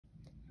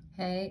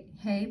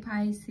Hey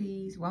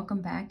Pisces,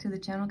 welcome back to the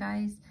channel,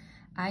 guys.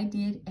 I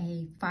did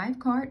a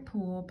 5-card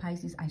pull,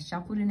 Pisces. I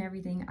shuffled and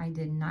everything. I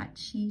did not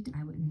cheat.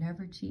 I would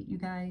never cheat, you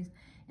guys.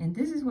 And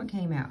this is what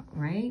came out,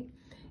 right?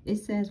 It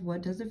says,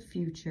 what does the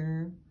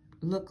future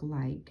look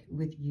like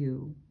with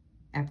you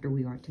after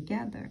we are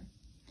together?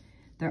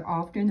 They're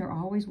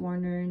always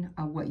wondering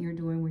what you're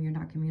doing when you're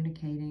not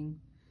communicating,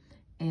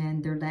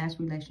 and their last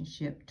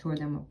relationship tore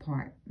them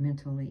apart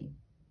mentally.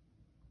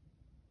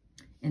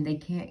 And they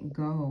can't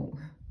go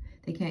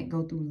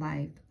through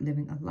life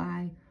living a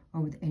lie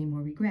or with any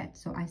more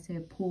regrets. So I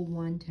said, pull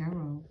 1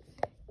 tarot,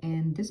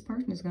 and this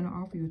person is going to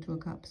offer you a 2 of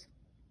Cups.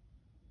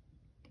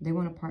 They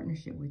want a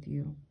partnership with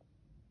you,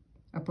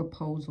 a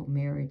proposal,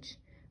 marriage,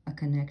 a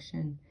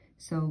connection.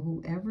 So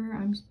whoever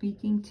I'm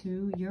speaking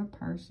to, your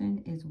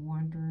person is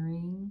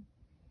wondering,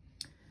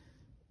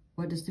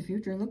 what does the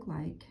future look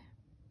like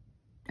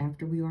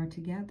after we are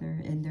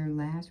together? And their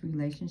last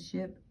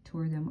relationship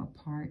tore them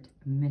apart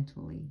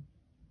mentally.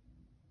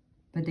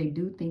 But they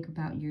do think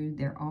about you.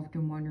 They're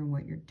often wondering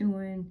what you're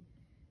doing,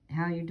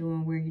 how you're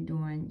doing, where you're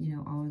doing, you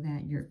know, all of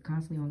that. You're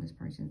constantly on this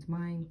person's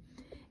mind,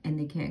 and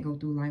they can't go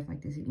through life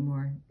like this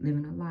anymore,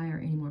 living a lie or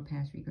any more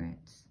past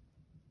regrets.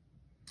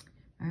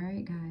 All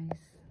right, guys.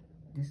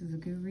 This is a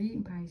good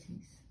reading,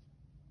 Pisces.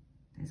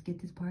 Let's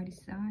get this party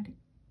started.